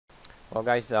Well,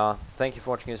 guys, thank you for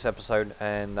watching this episode,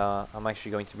 and I'm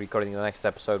actually going to be recording the next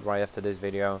episode right after this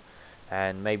video,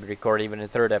 and maybe record even a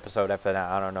third episode after that.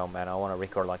 I don't know, man. I want to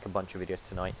record like a bunch of videos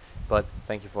tonight. But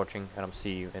thank you for watching, and I'll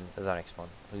see you in the next one.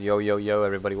 Yo, yo, yo,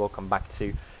 everybody! Welcome back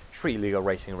to Street Legal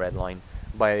Racing Redline.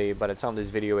 By the time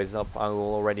this video is up, I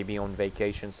will already be on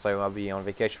vacation, so I'll be on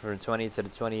vacation from the 20th to the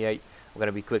 28th. I'm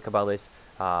gonna be quick about this.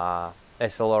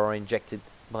 SLRR injected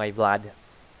by Vlad,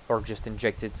 or just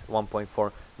injected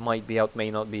 1.4. Might be out,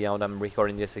 may not be out. I'm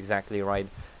recording this exactly right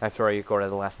after I recorded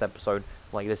the last episode.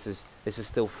 Like this is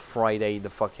still Friday. The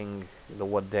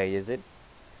what day is it?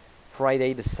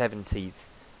 Friday the 17th.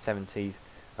 17th.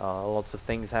 Lots of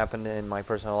things happened in my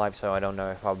personal life, so I don't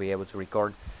know if I'll be able to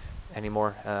record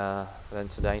anymore than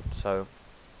today. So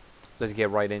let's get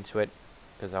right into it,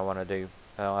 because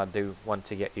I do want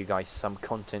to get you guys some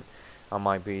content. I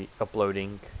might be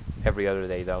uploading every other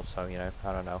day though, so you know,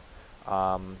 I don't know.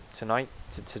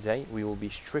 Today we will be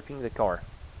stripping the car.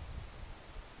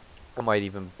 I might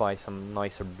even buy some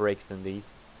nicer brakes than these,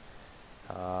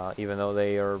 even though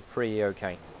they are pretty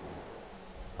okay.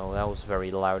 Oh, that was very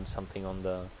loud. Something on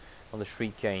the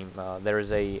street came. There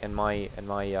is a in my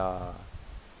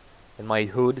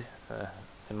hood,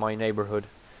 in my neighborhood.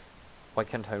 Why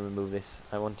can't I remove this?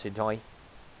 I want to die.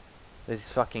 This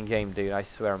fucking game, dude. I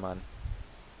swear, man.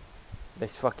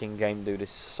 This fucking game, dude,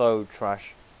 is so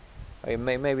trash.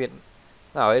 Maybe it...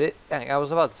 No, I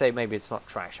was about to say maybe it's not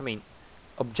trash. I mean,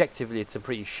 objectively, it's a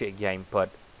pretty shit game,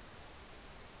 but...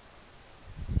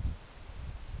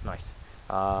 Nice.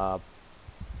 But,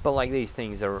 like, these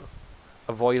things are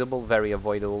avoidable, very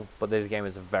avoidable, but this game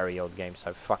is a very old game,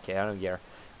 so fuck it, I don't care.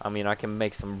 I mean, I can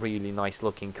make some really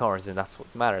nice-looking cars, and that's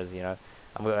what matters, you know.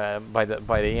 By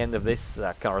the end of this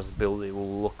car's build, it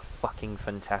will look fucking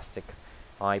fantastic.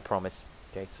 I promise.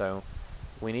 Okay, so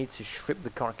we need to strip the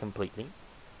car completely.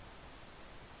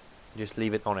 Just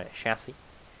leave it on a chassis,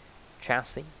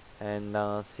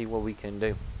 and see what we can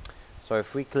do. So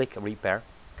if we click repair,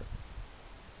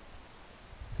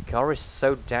 the car is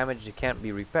so damaged it can't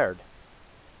be repaired.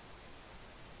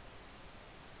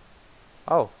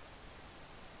 Oh.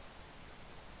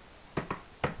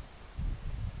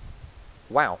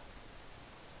 Wow.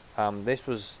 This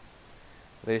was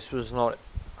not...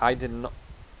 I did not...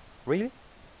 Really?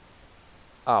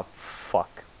 Oh,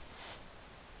 fuck.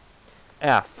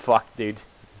 Ah, fuck, dude.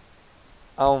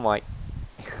 Oh my...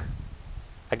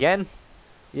 Again?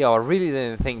 Yo, I really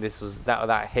didn't think this was...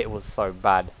 That hit was so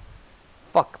bad.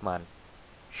 Fuck, man.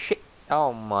 Shit.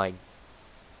 Oh my...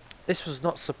 This was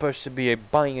not supposed to be a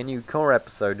buying a new car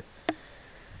episode.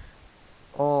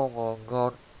 Oh my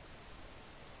god.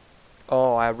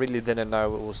 Oh, I really didn't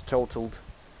know it was totaled.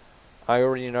 I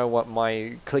already know what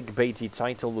my clickbaity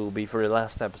title will be for the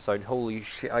last episode. Holy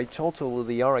shit, I totaled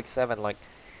the RX-7 like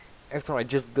after I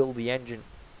just built the engine.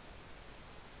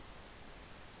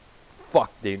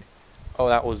 Fuck, dude. Oh,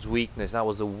 that was weakness. That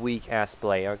was a weak ass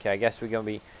play. Okay, I guess we're gonna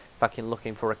be fucking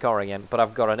looking for a car again. But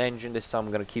I've got an engine this time.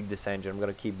 I'm gonna keep this engine. I'm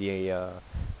gonna keep the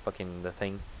fucking the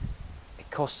thing. It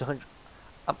costs 100.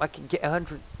 I can get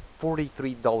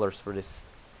 $143 for this.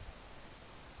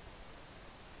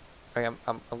 I'm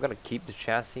gonna keep the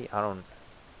chassis. I don't...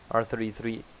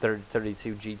 R33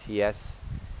 32 GTS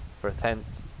for 10.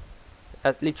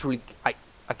 Literally, I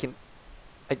can...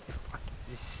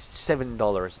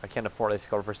 $7. I can't afford this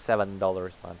car for $7,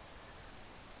 man.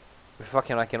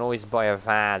 Fucking, I can always buy a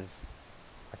Vaz.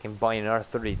 I can buy an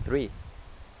R33.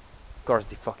 Of course,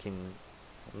 the fucking...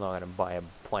 I'm not gonna buy a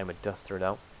Plymouth Duster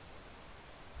though.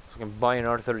 So I can buy an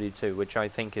R32, which I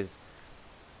think is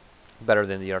better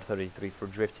than the R33 for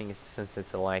drifting, since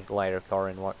it's a lighter car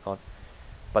and whatnot.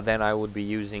 But then I would be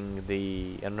using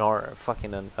a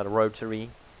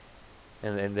rotary,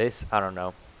 and this, I don't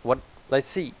know what. Let's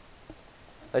see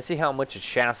how much a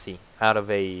chassis out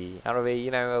of a you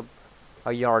know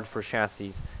a yard for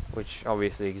chassis, which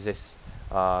obviously exists,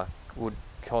 would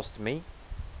cost me.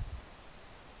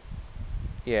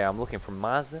 Yeah, I'm looking for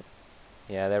Mazda.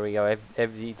 Yeah, there we go.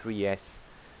 FZ3S.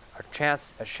 A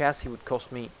chassis would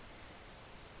cost me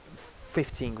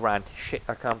 15 grand. Shit,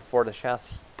 I can't afford a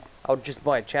chassis. I would just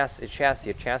buy a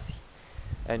chassis,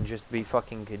 and just be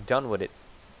fucking done with it.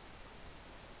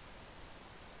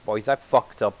 Boys, I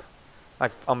fucked up.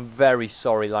 I'm very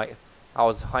sorry. Like, I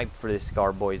was hyped for this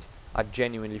car, boys. I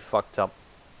genuinely fucked up.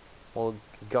 Well,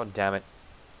 god damn it.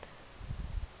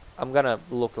 I'm gonna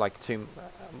look like too...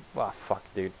 Ah, fuck,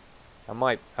 dude. I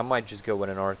might just go with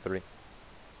an R3.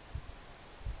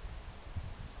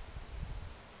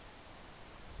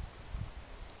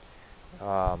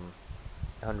 Um,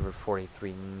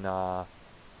 143, nah.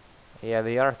 Yeah,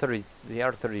 the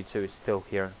R32 is still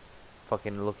here,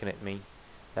 fucking looking at me.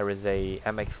 There is a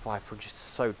MX-5 for just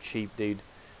so cheap, dude.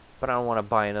 But I don't want to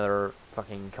buy another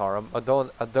fucking car.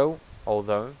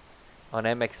 Although, an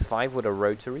MX-5 with a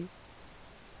rotary.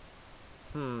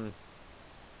 Hmm.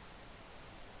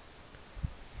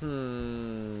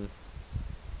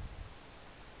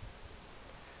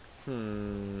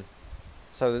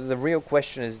 So the real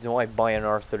question is, do I buy an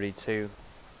R32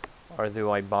 or do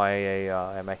I buy a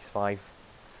MX-5?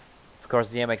 Of course,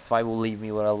 the MX-5 will leave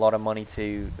me with a lot of money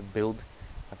to build.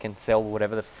 I can sell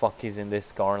whatever the fuck is in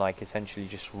this car, like essentially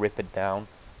just rip it down.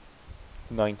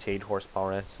 98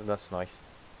 horsepower, that's nice.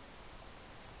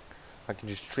 I can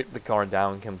just strip the car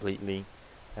down completely,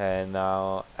 and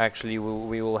actually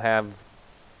we will have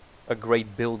a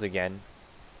great build again.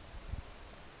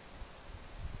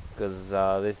 Because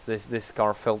this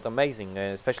car felt amazing,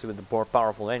 especially with the more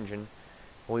powerful engine.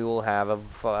 We will have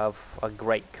a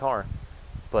great car,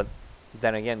 but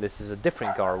then again, this is a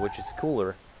different car, which is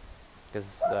cooler,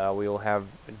 because we will have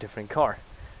a different car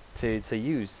to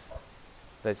use.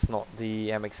 That's not the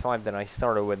MX-5 that I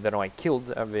started with, that I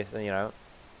killed. Everything, you know.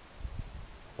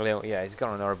 Well, yeah, it's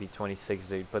got an RB26,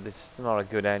 dude, but it's not a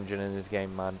good engine in this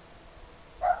game, man.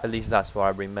 At least that's what I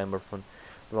remember from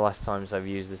the last times I've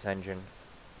used this engine.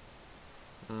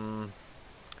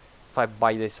 If I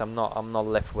buy this, I'm not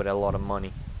left with a lot of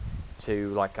money to,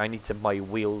 like, I need to buy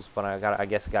wheels, but I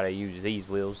guess I gotta use these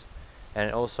wheels,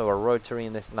 and also a rotary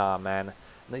in this. Nah, man,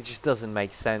 it just doesn't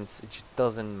make sense. It just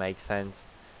doesn't make sense.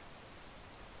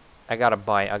 I gotta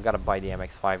buy the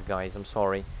MX-5, guys. I'm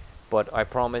sorry, but I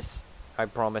promise I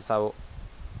will.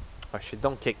 Oh shit!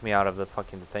 Don't kick me out of the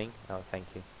fucking thing. Oh, thank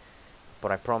you.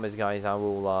 But I promise, guys, I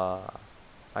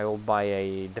will buy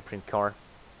a different car.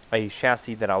 A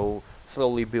chassis that I will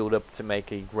slowly build up to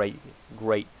make a great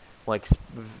like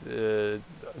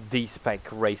D-spec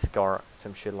race car,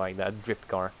 some shit like that, drift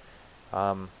car.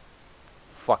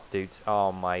 Fuck, dudes.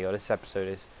 Oh my god, this episode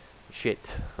is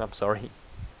shit. I'm sorry.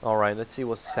 All right, let's see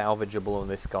what's salvageable in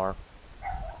this car.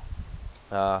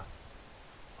 Oh,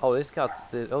 this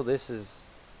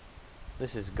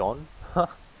is gone.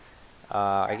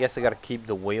 I guess I gotta keep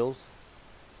the wheels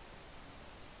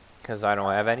because I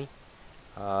don't have any.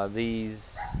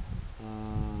 These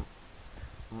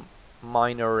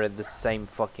mine are at the same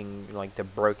fucking, like, they're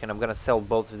broken. I'm gonna sell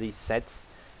both of these sets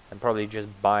and probably just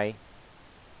buy.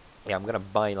 Yeah, I'm gonna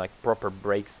buy like proper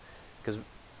brakes because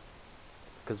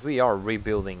we are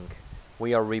rebuilding.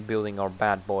 We are rebuilding our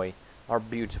bad boy, our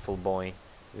beautiful boy.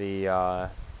 The I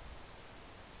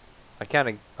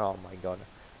can't. Oh my god!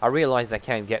 I realized I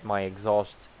can't get my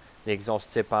exhaust, the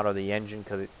exhaust tip out of the engine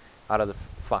because out of the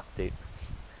fuck, dude.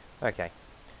 Okay.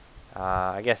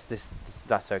 I guess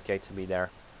that's okay to be there.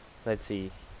 Let's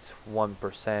see, it's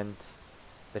 1%.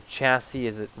 The chassis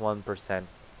is at 1%.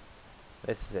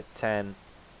 This is at 10.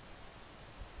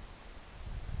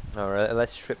 Alright,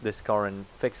 let's strip this car and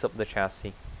fix up the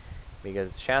chassis,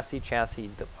 because chassis,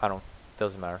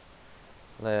 doesn't matter.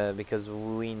 Because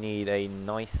we need a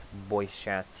nice boy's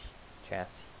chassis.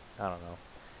 I don't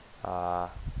know.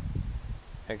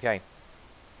 Okay.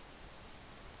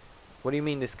 What do you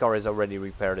mean this car is already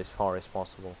repaired as far as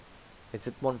possible? It's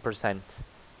at 1%.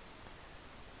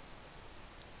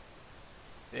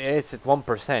 It's at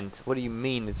 1%. What do you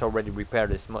mean it's already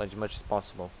repaired as much as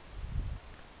possible?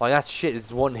 Like, that shit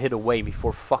is one hit away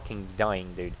before fucking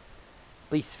dying, dude.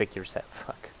 Please fix yourself.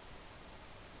 Fuck.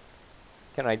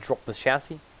 Can I drop the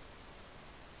chassis?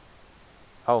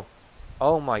 Oh.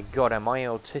 Oh my god, am I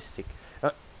autistic?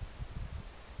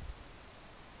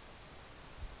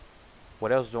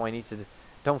 What else do I need to do?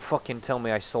 Don't fucking tell me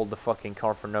I sold the fucking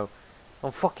car for no...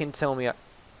 Don't fucking tell me I...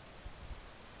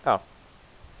 Oh.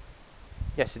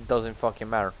 Yes, it doesn't fucking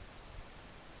matter.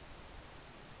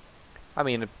 I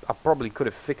mean, I probably could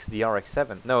have fixed the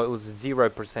RX-7. No, it was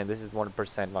 0%. This is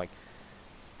 1%, like...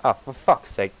 Oh, for fuck's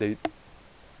sake, dude.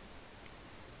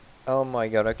 Oh my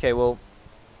god, okay, well...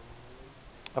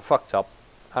 I fucked up.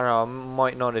 I don't know, I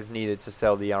might not have needed to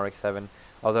sell the RX-7.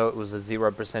 Although it was a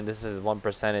 0%, this is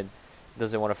 1%. It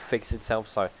doesn't want to fix itself,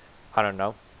 so... I don't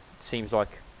know. Seems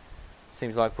like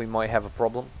we might have a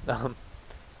problem.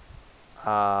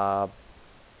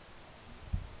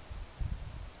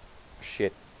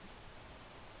 Shit.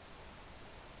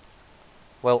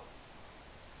 Well,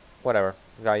 whatever,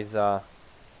 guys.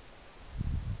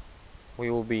 We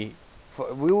will be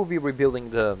rebuilding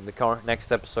the car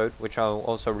next episode, which I'll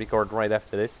also record right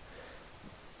after this.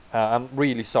 I'm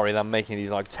really sorry that I'm making these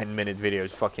like 10-minute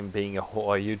videos, fucking being a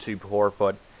YouTube whore,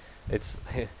 but it's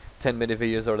 10-minute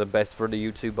videos are the best for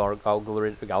the YouTube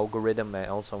algorithm. I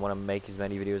also want to make as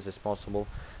many videos as possible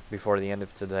before the end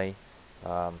of today.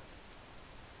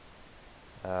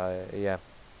 Yeah.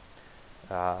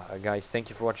 Guys, thank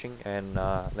you for watching, and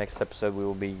next episode we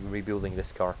will be rebuilding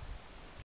this car.